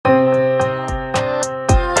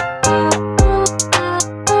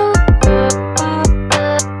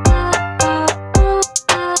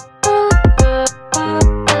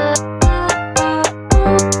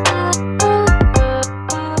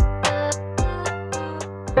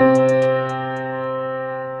Hey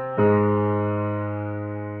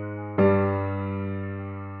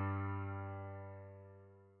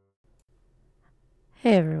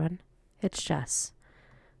everyone, it's Jess.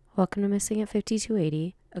 Welcome to Missing at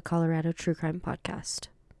 5280, a Colorado true crime podcast.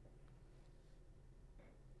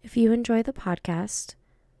 If you enjoy the podcast,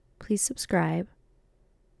 please subscribe,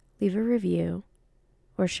 leave a review,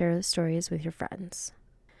 or share the stories with your friends.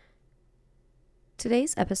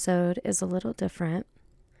 Today's episode is a little different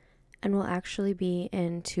and will actually be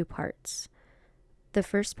in two parts. The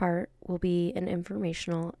first part will be an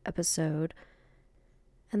informational episode,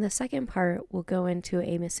 and the second part will go into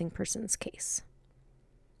a missing persons case.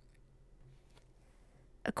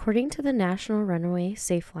 According to the National Runaway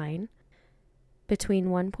Safeline, between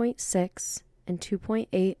 1.6 and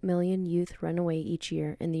 2.8 million youth run away each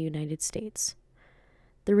year in the United States.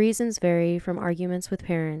 The reasons vary from arguments with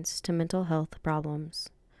parents to mental health problems.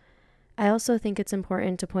 I also think it's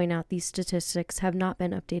important to point out these statistics have not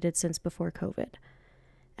been updated since before COVID.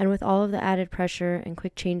 And with all of the added pressure and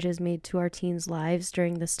quick changes made to our teens' lives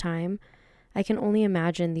during this time, I can only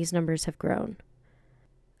imagine these numbers have grown.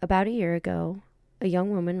 About a year ago, a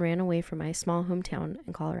young woman ran away from my small hometown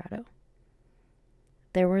in Colorado.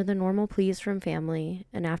 There were the normal pleas from family,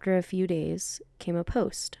 and after a few days came a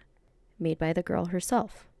post made by the girl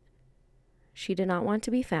herself. She did not want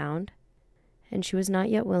to be found, and she was not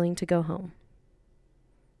yet willing to go home.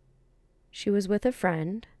 She was with a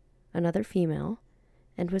friend, another female,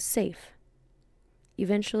 and was safe.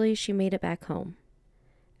 Eventually, she made it back home,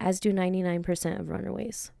 as do 99% of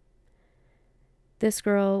runaways. This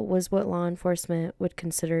girl was what law enforcement would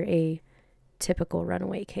consider a typical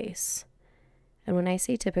runaway case. And when I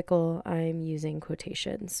say typical, I'm using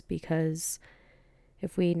quotations because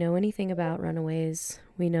if we know anything about runaways,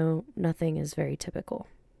 we know nothing is very typical.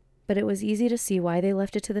 But it was easy to see why they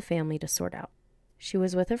left it to the family to sort out. She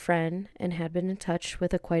was with a friend and had been in touch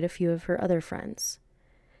with quite a few of her other friends.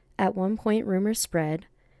 At one point, rumors spread,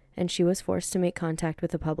 and she was forced to make contact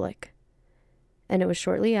with the public. And it was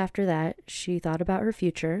shortly after that she thought about her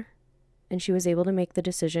future, and she was able to make the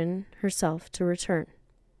decision herself to return.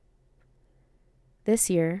 This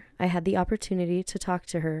year, I had the opportunity to talk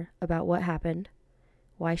to her about what happened,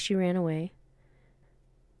 why she ran away,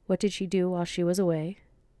 what did she do while she was away,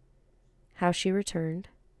 how she returned,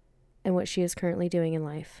 and what she is currently doing in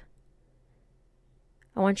life.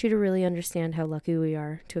 I want you to really understand how lucky we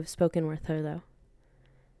are to have spoken with her, though.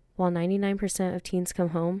 While 99% of teens come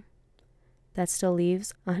home, that still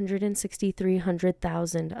leaves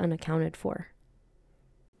 163,000 unaccounted for.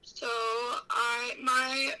 So,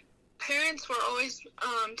 my parents were always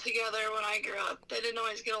together when I grew up. They didn't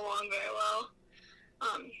always get along very well.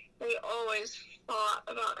 They always fought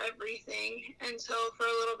about everything. And so for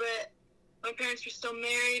a little bit, my parents were still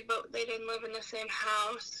married, but they didn't live in the same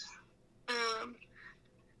house.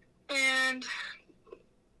 And,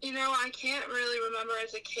 I can't really remember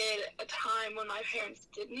as a kid a time when my parents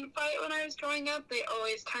didn't fight when I was growing up. They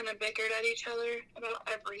always kind of bickered at each other about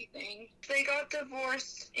everything. They got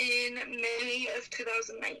divorced in May of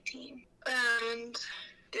 2019, and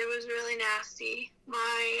it was really nasty.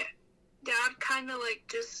 My dad kind of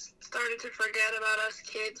just started to forget about us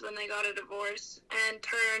kids when they got a divorce and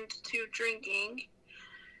turned to drinking.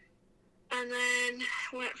 And then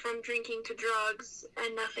went from drinking to drugs,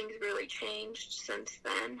 and nothing's really changed since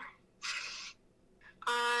then.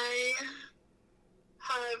 I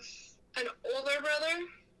have an older brother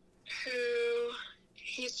who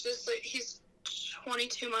he's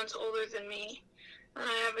 22 months older than me. And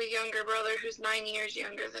I have a younger brother who's 9 years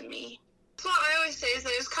younger than me. So what I always say is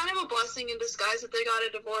that it was kind of a blessing in disguise that they got a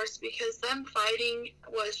divorce, because them fighting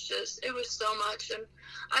was it was so much, and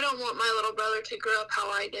I don't want my little brother to grow up how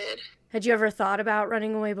I did. Had you ever thought about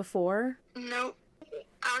running away before? Nope.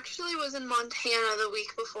 I actually was in Montana the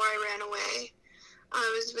week before I ran away. I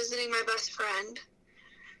was visiting my best friend,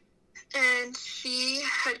 and she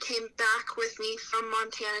had came back with me from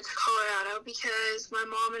Montana to Colorado because my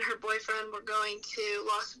mom and her boyfriend were going to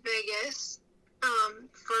Las Vegas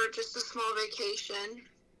for just a small vacation.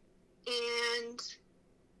 And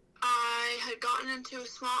I had gotten into a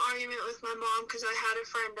small argument with my mom because I had a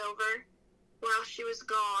friend over while she was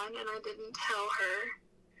gone, and I didn't tell her.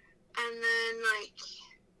 And then,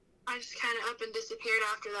 I just kind of up and disappeared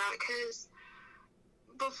after that, because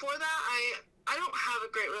before that, I don't have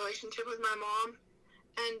a great relationship with my mom,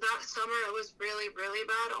 and that summer it was really, really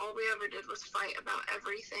bad. All we ever did was fight about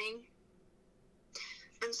everything.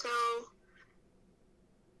 And so,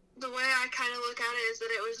 the way I kind of look at it is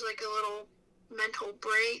that it was like a little mental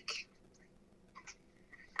break.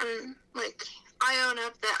 And, I own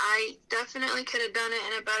up that I definitely could have done it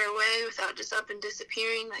in a better way without just up and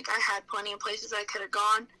disappearing. Like, I had plenty of places I could have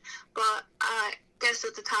gone, but I guess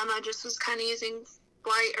at the time I just was kind of using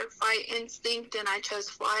flight or fight instinct, and I chose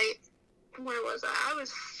flight. Where was I? I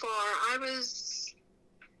was far. I was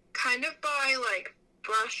kind of by, like,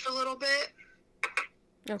 brush a little bit.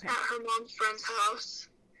 Okay. At her mom's friend's house.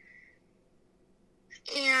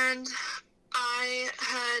 And I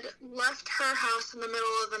had left her house in the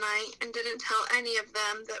middle of the night and didn't tell any of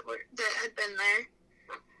them that had been there.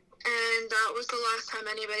 And that was the last time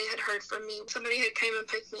anybody had heard from me. Somebody had came and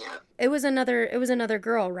picked me up. It was another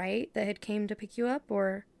girl, right? That had came to pick you up,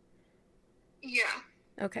 or? Yeah.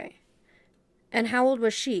 Okay. And how old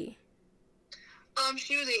was she?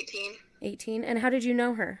 She was 18. 18. And how did you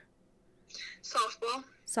know her? Softball.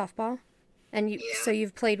 Softball? And Yeah. So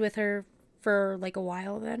you've played with her for like a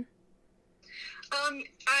while then?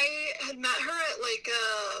 I had met her at like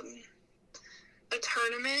a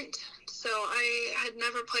tournament, so I had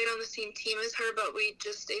never played on the same team as her, but we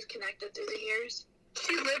just stayed connected through the years.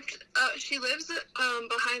 She lives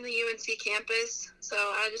behind the UNC campus, so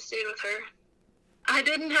I just stayed with her. I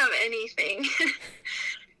didn't have anything.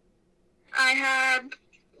 I had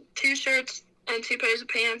 2 shirts and 2 pairs of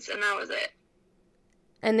pants, and that was it.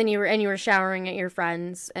 And then you were showering at your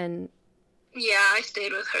friends, and yeah, I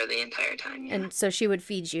stayed with her the entire time. Yeah. And so she would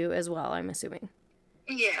feed you as well, I'm assuming.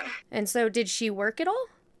 Yeah. And so did she work at all?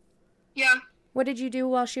 Yeah. What did you do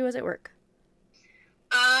while she was at work?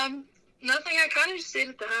 Nothing. I kind of just stayed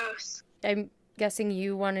at the house. I'm guessing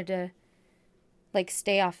you wanted to, like,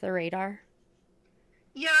 stay off the radar.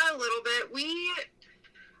 Yeah, a little bit.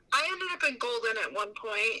 I ended up in Golden at one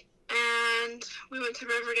point, and we went to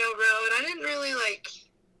Riverdale Road. I didn't really, like,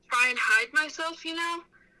 try and hide myself, you know?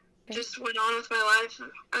 Okay. Just went on with my life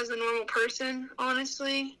as a normal person,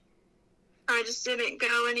 honestly. I just didn't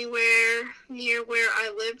go anywhere near where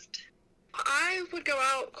I lived. I would go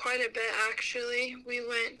out quite a bit, actually. We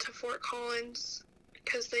went to Fort Collins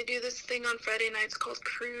because they do this thing on Friday nights called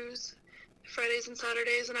Cruise, Fridays and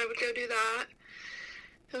Saturdays, and I would go do that.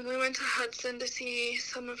 And we went to Hudson to see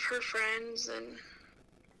some of her friends. And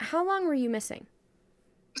how long were you missing?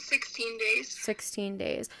 16 days. 16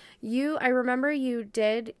 days. I remember you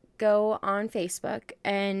did go on Facebook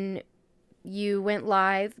and you went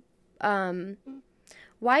live.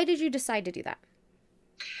 Why did you decide to do that?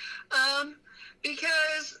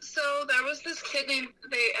 Because, so there was this kid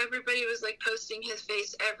everybody was, like, posting his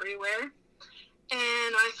face everywhere, and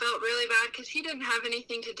I felt really bad because he didn't have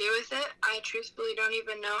anything to do with it. I truthfully don't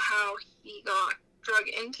even know how he got drug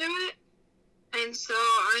into it, and so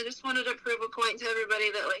I just wanted to prove a point to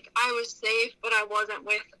everybody that, like, I was safe, but I wasn't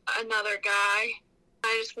with another guy.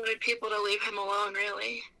 I just wanted people to leave him alone,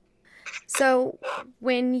 really. So,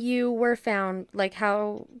 when you were found, like,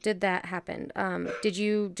 how did that happen? Did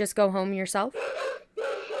you just go home yourself?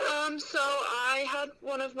 So I had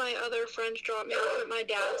one of my other friends drop me off at my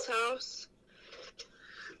dad's house.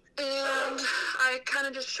 And I kind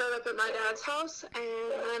of just showed up at my dad's house, and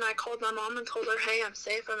then I called my mom and told her, hey, I'm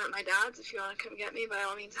safe, I'm at my dad's. If you want to come get me, by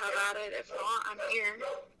all means, have at it. If not, I'm here.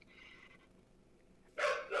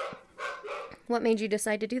 What made you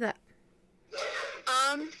decide to do that?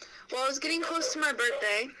 Well, I was getting close to my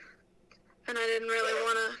birthday, and I didn't really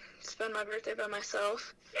want to spend my birthday by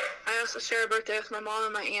myself. I also share a birthday with my mom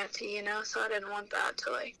and my auntie, you know, so I didn't want that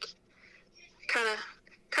to, like, kind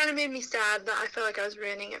of made me sad that I felt like I was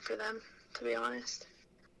ruining it for them, to be honest.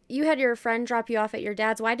 You had your friend drop you off at your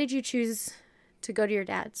dad's. Why did you choose to go to your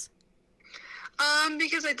dad's?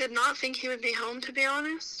 Because I did not think he would be home, to be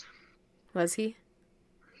honest. Was he?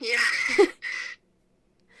 Yeah.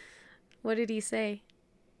 What did he say?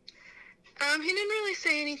 He didn't really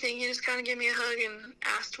say anything. He just kind of gave me a hug and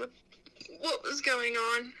asked what was going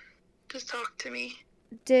on. Just talked to me.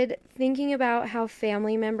 Did thinking about how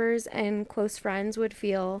family members and close friends would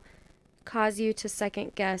feel cause you to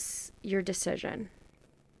second guess your decision?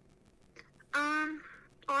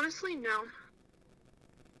 Honestly, no.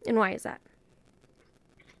 And why is that?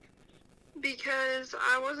 Because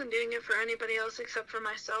I wasn't doing it for anybody else except for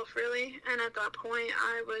myself, really. And at that point,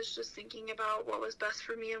 I was just thinking about what was best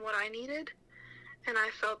for me and what I needed. And I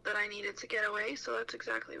felt that I needed to get away, so that's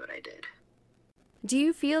exactly what I did. Do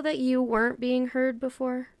you feel that you weren't being heard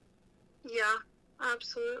before? Yeah,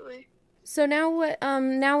 absolutely. So now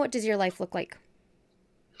what does your life look like?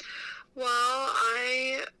 Well,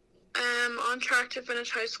 I am on track to finish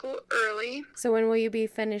high school early. So when will you be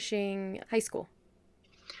finishing high school?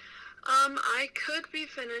 I could be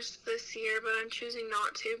finished this year, but I'm choosing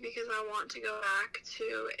not to because I want to go back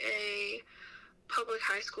to a public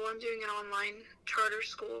high school. I'm doing an online charter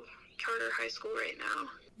high school right now.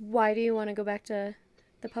 Why do you want to go back to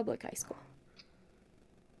the public high school?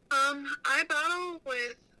 I battle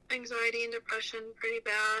with anxiety and depression pretty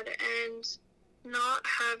bad, and not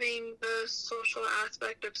having the social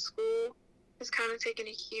aspect of school has kind of taken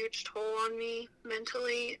a huge toll on me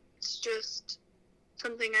mentally. It's just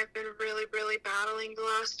something I've been really, really battling the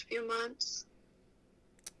last few months.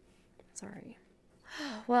 Sorry.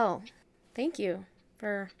 Well, thank you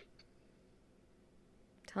for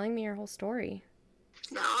telling me your whole story.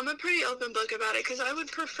 No, I'm a pretty open book about it, because I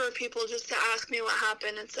would prefer people just to ask me what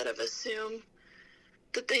happened instead of assume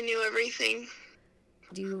that they knew everything.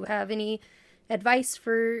 Do you have any advice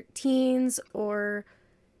for teens or...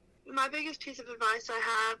 My biggest piece of advice I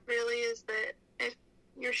have really is that if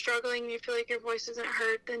you're struggling and you feel like your voice isn't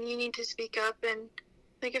heard, then you need to speak up. And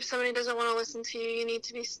like, if somebody doesn't want to listen to you, you need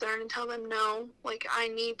to be stern and tell them no. Like, I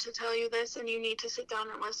need to tell you this, and you need to sit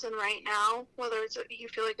down and listen right now, whether you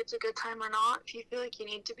feel like it's a good time or not. If you feel like you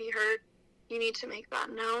need to be heard, you need to make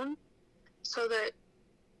that known so that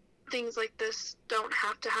things like this don't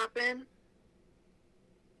have to happen.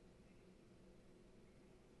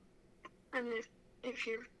 And if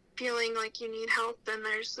you're feeling like you need help, then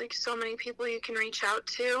there's like so many people you can reach out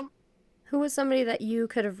to. Who was somebody that you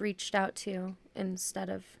could have reached out to instead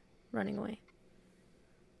of running away?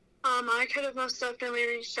 I could have most definitely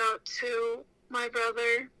reached out to my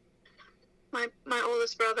brother, my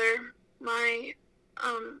oldest brother, my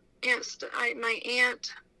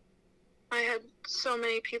aunt. I had so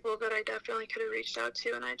many people that I definitely could have reached out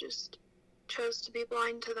to, and I just chose to be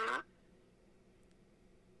blind to that.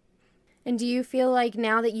 And do you feel like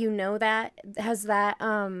now that you know that, has that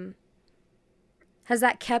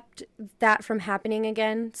kept that from happening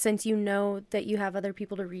again, since you know that you have other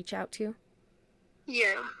people to reach out to?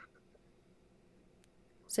 Yeah.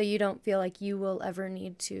 So you don't feel like you will ever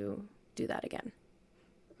need to do that again?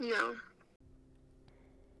 No.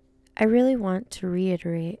 I really want to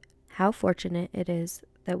reiterate how fortunate it is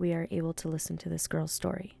that we are able to listen to this girl's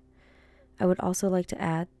story. I would also like to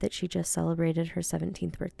add that she just celebrated her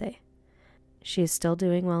 17th birthday. She is still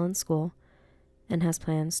doing well in school and has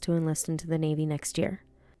plans to enlist into the Navy next year.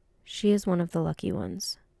 She is one of the lucky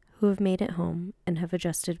ones who have made it home and have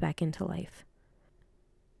adjusted back into life.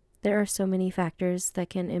 There are so many factors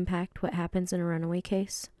that can impact what happens in a runaway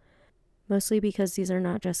case, mostly because these are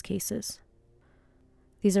not just cases.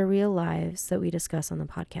 These are real lives that we discuss on the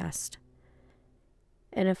podcast.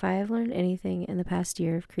 And if I have learned anything in the past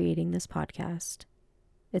year of creating this podcast,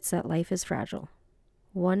 it's that life is fragile.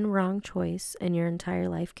 One wrong choice and your entire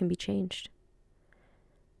life can be changed.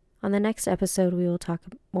 On the next episode, we will talk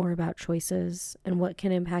more about choices and what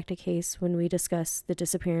can impact a case when we discuss the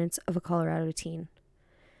disappearance of a Colorado teen.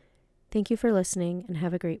 Thank you for listening and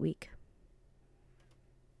have a great week.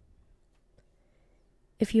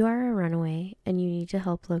 If you are a runaway and you need to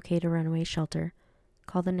help locate a runaway shelter,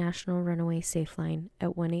 call the National Runaway Safe Line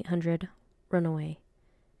at 1-800-RUNAWAY,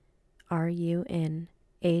 RUNAWAY,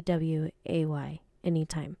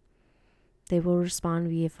 anytime. They will respond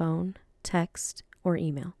via phone, text, or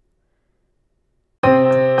email.